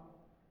job.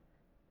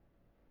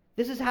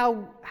 This is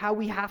how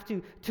we have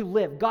to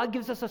live. God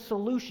gives us a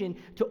solution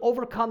to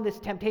overcome this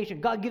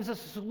temptation. God gives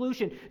us a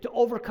solution to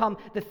overcome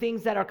the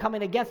things that are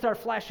coming against our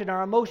flesh and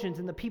our emotions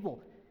and the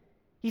people.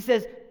 He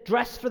says,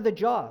 dress for the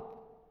job.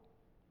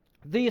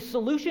 The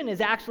solution is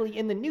actually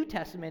in the New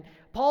Testament.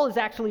 Paul is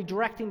actually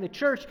directing the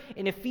church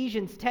in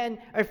Ephesians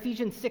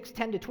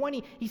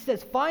 6:10-20. He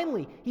says,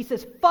 finally,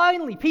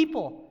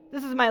 people,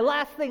 this is my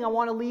last thing I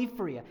want to leave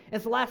for you.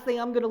 It's the last thing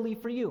I'm going to leave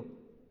for you.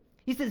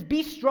 He says,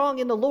 be strong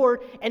in the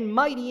Lord and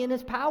mighty in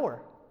his power.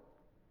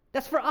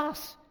 That's for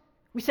us.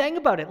 We sang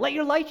about it. Let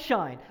your light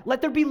shine.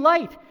 Let there be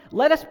light.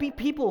 Let us be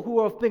people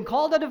who have been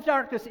called out of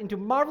darkness into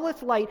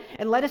marvelous light,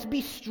 and let us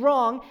be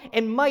strong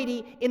and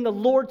mighty in the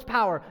Lord's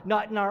power,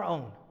 not in our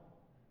own.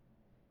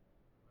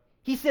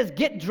 He says,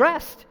 get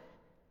dressed.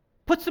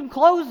 Put some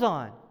clothes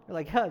on. You're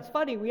like, it's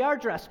funny, we are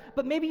dressed.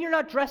 But maybe you're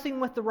not dressing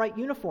with the right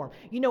uniform.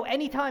 You know,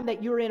 anytime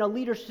that you're in a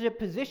leadership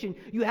position,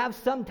 you have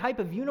some type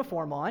of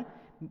uniform on.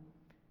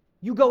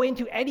 You go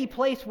into any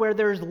place where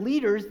there's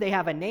leaders, they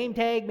have a name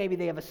tag, maybe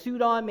they have a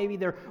suit on, maybe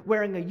they're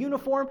wearing a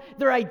uniform.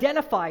 They're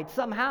identified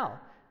somehow.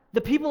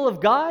 The people of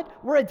God,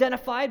 we're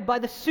identified by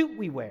the suit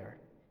we wear,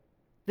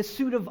 the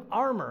suit of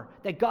armor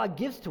that God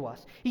gives to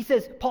us.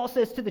 Paul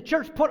says to the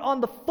church, put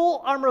on the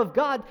full armor of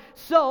God.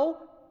 So,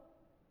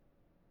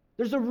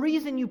 there's a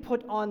reason you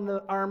put on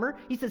the armor.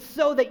 He says,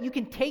 so that you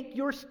can take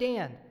your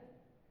stand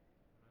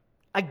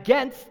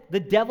against the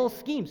devil's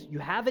schemes. You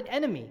have an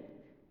enemy.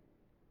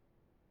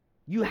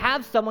 You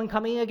have someone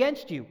coming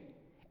against you.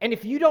 And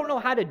if you don't know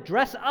how to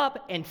dress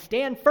up and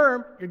stand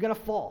firm, you're going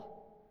to fall.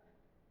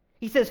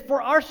 He says,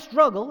 for our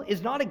struggle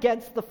is not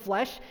against the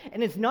flesh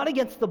and it's not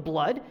against the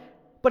blood,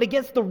 but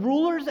against the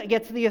rulers,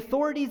 against the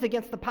authorities,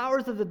 against the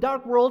powers of the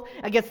dark world,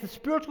 against the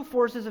spiritual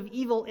forces of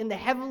evil in the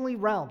heavenly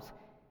realms.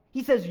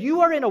 He says,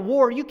 you are in a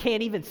war you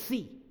can't even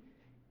see.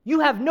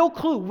 You have no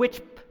clue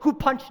who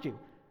punched you.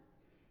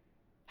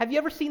 Have you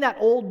ever seen that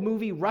old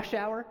movie, Rush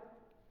Hour?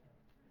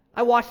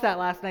 I watched that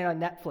last night on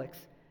Netflix.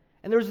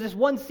 And there was this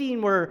one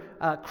scene where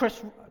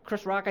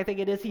Chris Rock, I think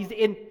it is,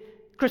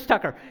 Chris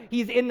Tucker,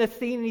 he's in this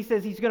scene and he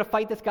says he's going to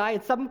fight this guy,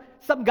 and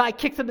some guy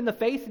kicks him in the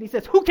face and he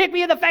says, who kicked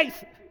me in the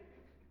face?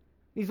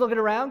 He's looking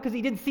around because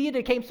he didn't see it.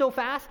 It came so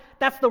fast.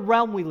 That's the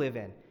realm we live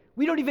in.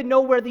 We don't even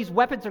know where these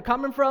weapons are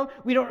coming from.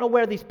 We don't know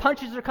where these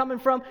punches are coming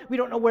from. We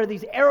don't know where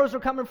these arrows are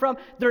coming from.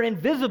 They're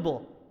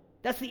invisible.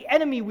 That's the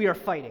enemy we are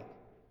fighting.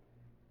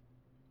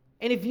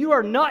 And if you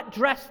are not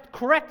dressed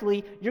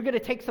correctly, you're going to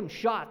take some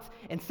shots.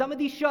 And some of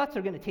these shots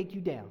are going to take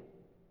you down.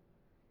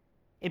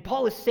 And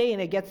Paul is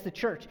saying against the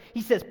church.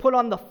 He says, put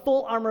on the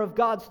full armor of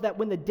God so that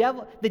when the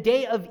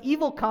day of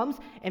evil comes,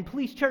 and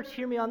please, church,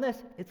 hear me on this,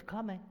 it's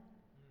coming.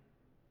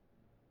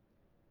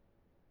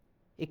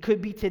 It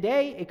could be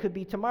today, it could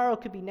be tomorrow,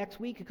 it could be next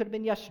week, it could have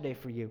been yesterday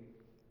for you.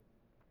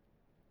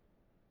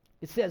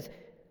 It says,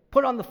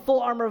 put on the full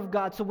armor of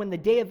God so when the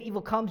day of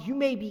evil comes, you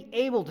may be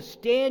able to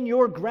stand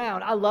your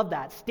ground. I love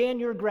that.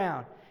 Stand your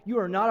ground. You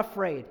are not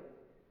afraid.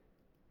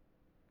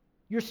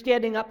 You're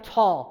standing up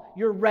tall.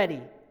 You're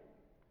ready.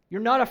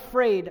 You're not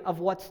afraid of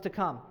what's to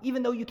come.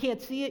 Even though you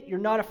can't see it, you're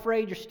not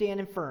afraid. You're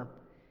standing firm.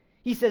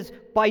 He says,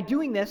 by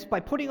doing this,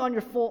 by putting on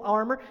your full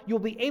armor, you'll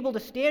be able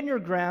to stand your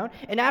ground.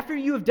 And after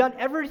you have done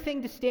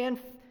everything to stand,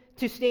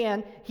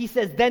 he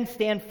says, then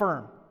stand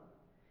firm.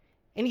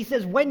 And he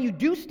says, when you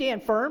do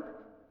stand firm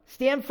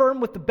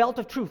with the belt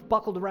of truth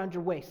buckled around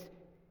your waist.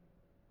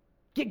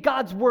 Get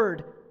God's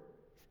word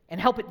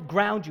and help it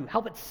ground you,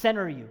 help it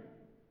center you.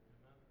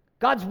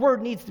 God's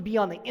word needs to be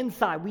on the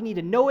inside. We need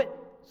to know it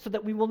so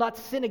that we will not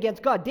sin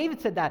against God. David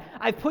said that.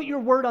 I've put your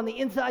word on the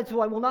inside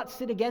so I will not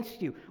sin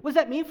against you. What does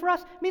that mean for us?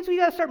 It means we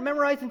got to start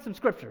memorizing some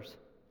scriptures.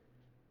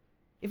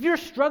 If you're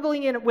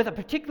struggling with a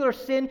particular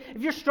sin,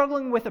 if you're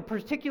struggling with a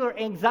particular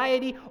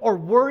anxiety or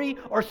worry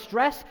or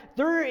stress,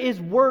 there is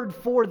word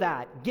for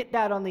that. Get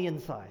that on the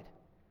inside.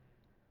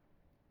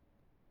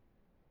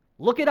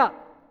 Look it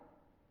up.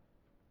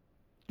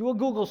 Do a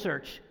Google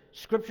search.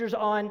 Scriptures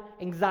on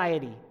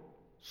anxiety.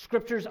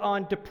 Scriptures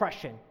on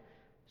depression.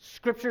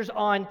 Scriptures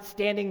on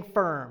standing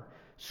firm.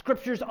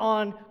 Scriptures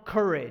on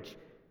courage.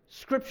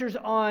 Scriptures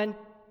on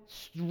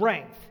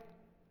strength.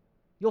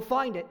 You'll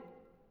find it.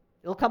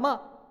 It'll come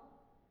up.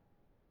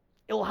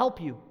 It'll help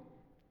you.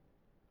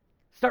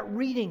 Start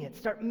reading it.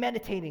 Start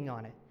meditating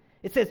on it.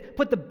 It says,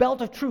 put the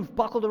belt of truth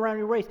buckled around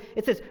your waist.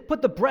 It says,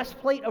 put the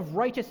breastplate of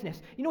righteousness.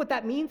 You know what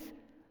that means?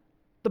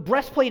 The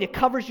breastplate, it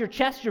covers your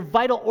chest, your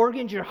vital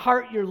organs, your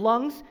heart, your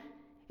lungs.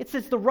 It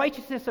says the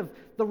righteousness.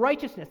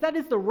 That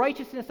is the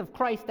righteousness of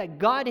Christ that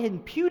God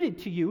imputed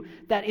to you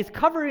that is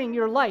covering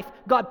your life.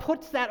 God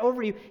puts that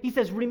over you. He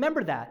says,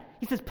 remember that.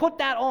 He says, put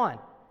that on.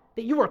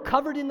 That you are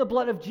covered in the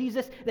blood of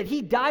Jesus, that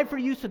he died for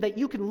you so that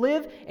you can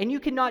live, and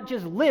you can not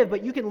just live,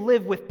 but you can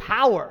live with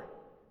power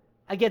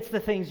against the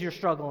things you're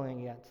struggling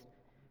against.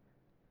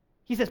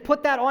 He says,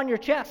 put that on your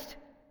chest.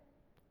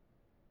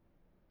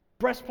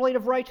 Breastplate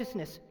of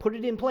righteousness. Put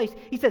it in place.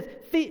 He says,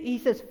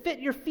 fit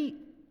your feet.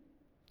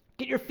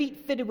 Get your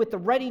feet fitted with the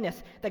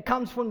readiness that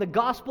comes from the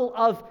gospel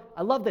of,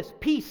 I love this,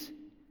 peace.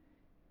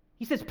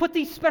 He says, put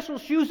these special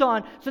shoes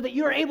on so that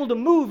you're able to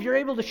move, you're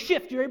able to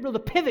shift, you're able to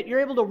pivot, you're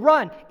able to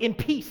run in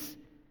peace.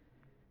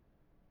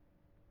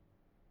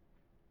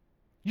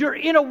 You're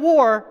in a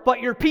war, but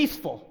you're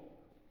peaceful.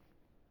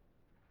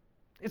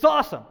 It's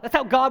awesome. That's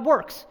how God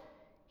works.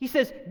 He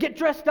says, get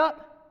dressed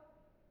up,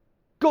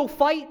 go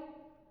fight,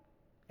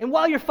 and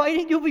while you're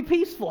fighting, you'll be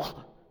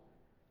peaceful.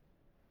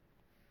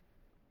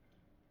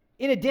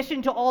 In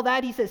addition to all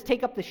that, he says,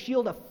 take up the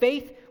shield of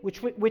faith,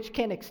 which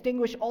can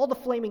extinguish all the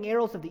flaming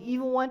arrows of the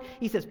evil one.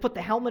 He says, put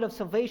the helmet of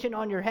salvation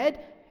on your head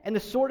and the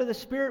sword of the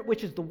Spirit,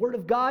 which is the word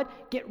of God.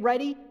 Get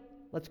ready.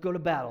 let's go to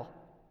battle.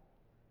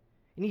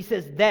 And he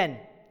says, then,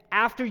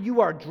 after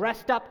you are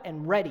dressed up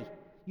and ready,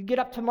 you get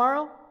up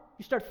tomorrow,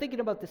 you start thinking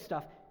about this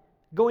stuff.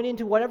 Going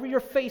into whatever you're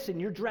facing,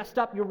 you're dressed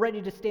up, you're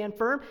ready to stand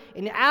firm.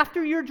 And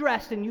after you're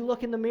dressed and you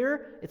look in the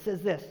mirror, it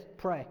says this,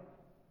 pray.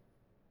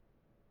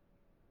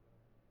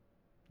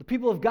 The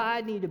people of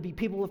God need to be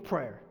people of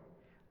prayer.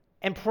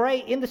 And pray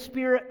in the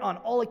Spirit on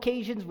all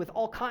occasions with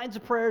all kinds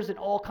of prayers and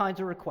all kinds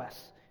of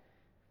requests.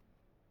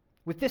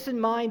 With this in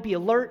mind, be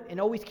alert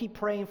and always keep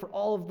praying for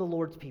all of the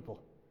Lord's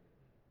people.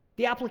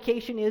 The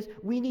application is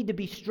we need to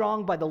be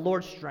strong by the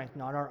Lord's strength,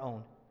 not our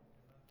own.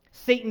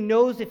 Satan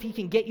knows if he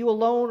can get you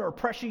alone or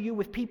pressure you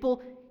with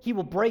people, he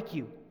will break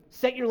you.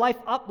 Set your life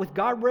up with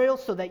guardrails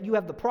so that you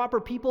have the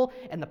proper people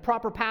and the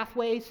proper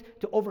pathways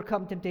to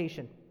overcome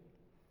temptation.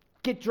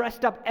 Get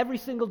dressed up every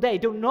single day.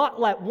 Do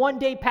not let one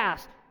day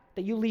pass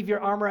that you leave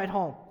your armor at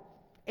home.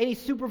 Any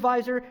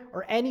supervisor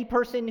or any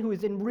person who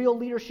is in real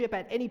leadership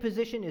at any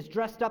position is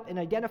dressed up and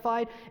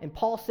identified. And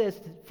Paul says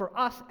for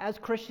us as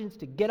Christians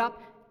to get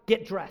up,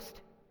 get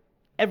dressed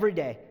every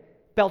day.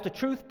 Belt of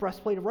truth,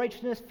 breastplate of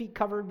righteousness, feet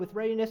covered with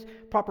readiness,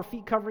 proper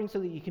feet covering so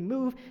that you can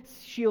move,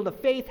 shield of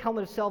faith,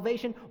 helmet of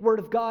salvation, word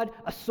of God,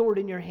 a sword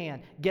in your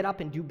hand. Get up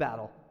and do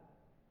battle.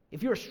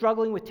 If you're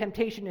struggling with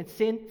temptation and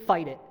sin,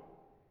 fight it.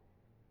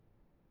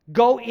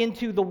 Go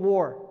into the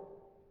war.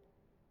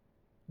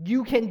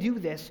 You can do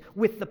this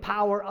with the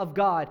power of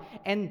God.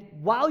 And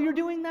while you're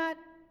doing that,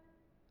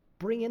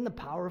 bring in the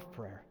power of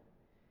prayer.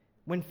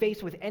 When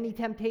faced with any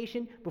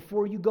temptation,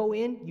 before you go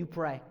in, you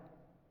pray.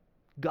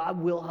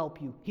 God will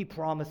help you. He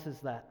promises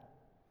that.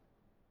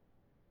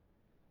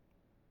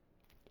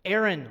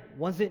 Aaron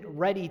wasn't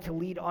ready to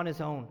lead on his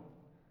own.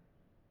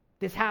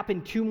 This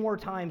happened 2 more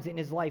times in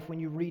his life when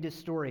you read his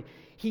story.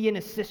 He and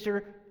his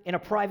sister, in a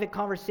private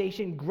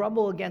conversation,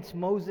 grumble against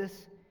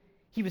Moses.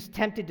 He was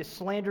tempted to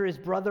slander his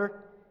brother.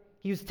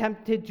 He was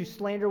tempted to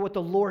slander what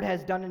the Lord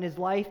has done in his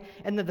life.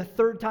 And then the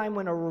 3rd time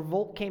when a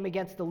revolt came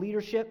against the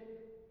leadership,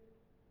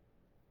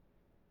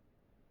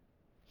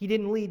 he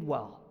didn't lead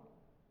well.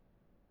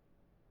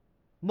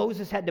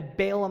 Moses had to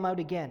bail him out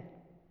again.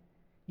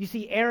 You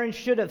see, Aaron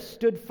should have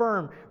stood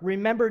firm,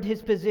 remembered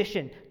his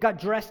position, got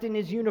dressed in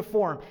his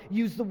uniform,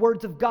 used the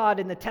words of God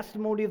and the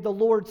testimony of the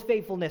Lord's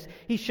faithfulness.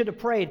 He should have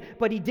prayed,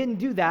 but he didn't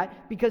do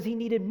that because he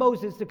needed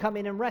Moses to come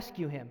in and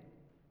rescue him.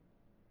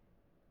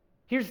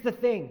 Here's the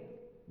thing.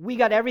 We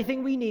got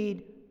everything we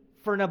need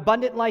for an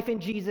abundant life in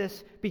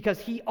Jesus because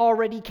he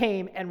already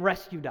came and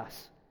rescued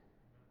us.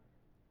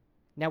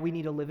 Now we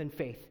need to live in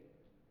faith.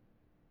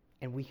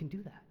 And we can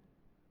do that.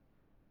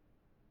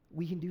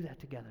 We can do that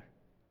together.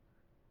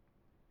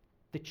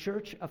 The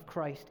church of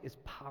Christ is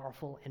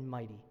powerful and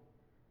mighty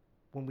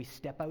when we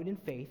step out in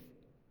faith,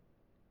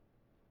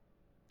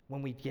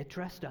 when we get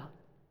dressed up,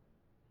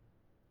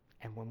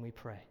 and when we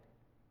pray.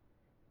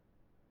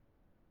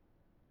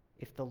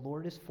 If the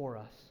Lord is for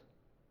us,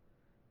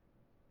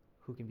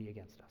 who can be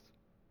against us?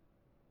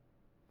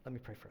 Let me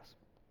pray for us.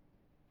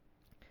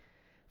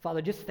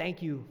 Father, just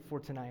thank you for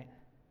tonight.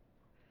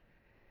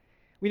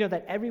 We know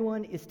that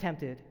everyone is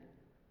tempted,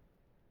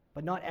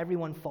 but not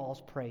everyone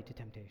falls prey to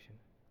temptation.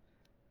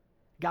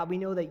 God, we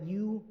know that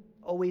you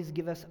always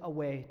give us a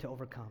way to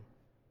overcome.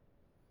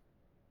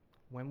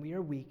 When we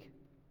are weak,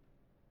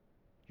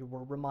 your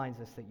word reminds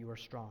us that you are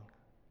strong.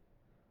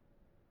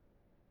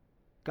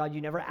 God, you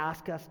never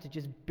ask us to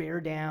just bear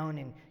down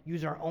and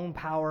use our own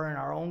power and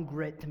our own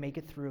grit to make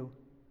it through.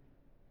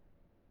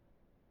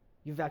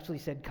 You've actually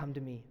said, come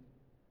to me,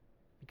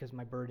 because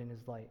my burden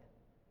is light.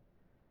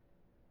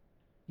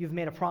 You've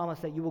made a promise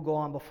that you will go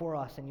on before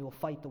us and you will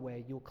fight the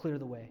way, you will clear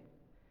the way.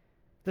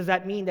 Does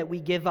that mean that we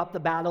give up the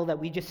battle, that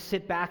we just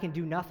sit back and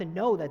do nothing?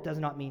 No, that does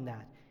not mean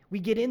that. We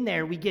get in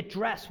there, we get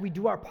dressed, we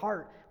do our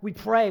part, we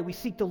pray, we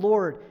seek the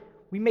Lord.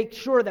 We make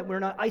sure that we're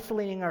not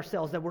isolating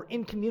ourselves, that we're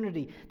in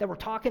community, that we're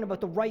talking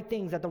about the right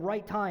things at the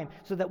right time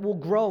so that we'll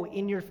grow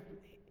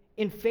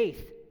in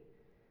faith.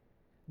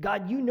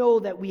 God, you know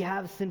that we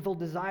have sinful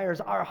desires.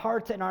 Our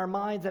hearts and our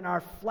minds and our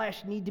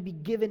flesh need to be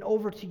given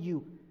over to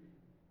you.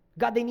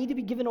 God, they need to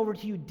be given over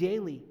to you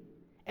daily.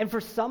 And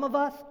for some of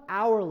us,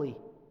 hourly.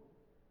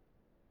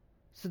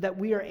 So that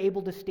we are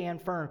able to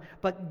stand firm.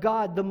 But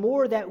God, the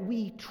more that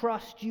we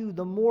trust you,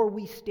 the more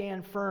we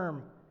stand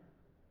firm.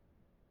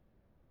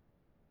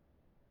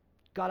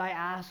 God, I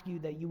ask you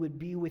that you would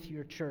be with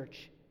your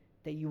church.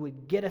 That you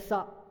would get us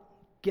up,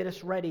 get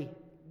us ready,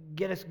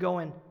 get us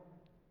going.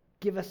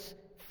 Give us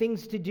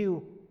things to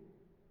do.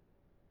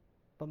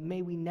 But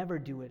may we never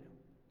do it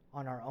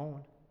on our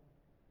own.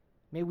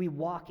 May we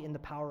walk in the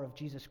power of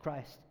Jesus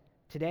Christ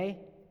today,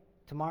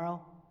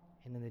 tomorrow,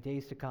 and in the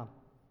days to come.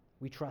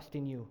 We trust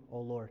in you, O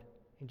Lord.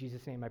 In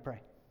Jesus' name I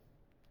pray.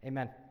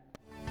 Amen.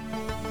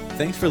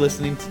 Thanks for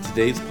listening to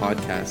today's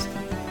podcast.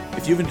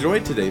 If you've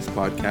enjoyed today's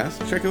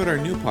podcast, check out our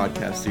new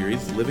podcast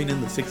series, Living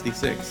in the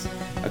 66,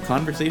 a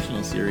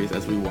conversational series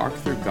as we walk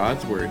through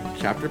God's Word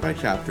chapter by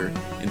chapter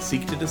and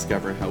seek to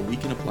discover how we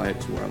can apply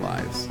it to our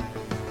lives.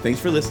 Thanks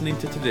for listening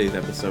to today's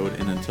episode,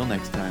 and until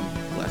next time,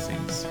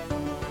 blessings.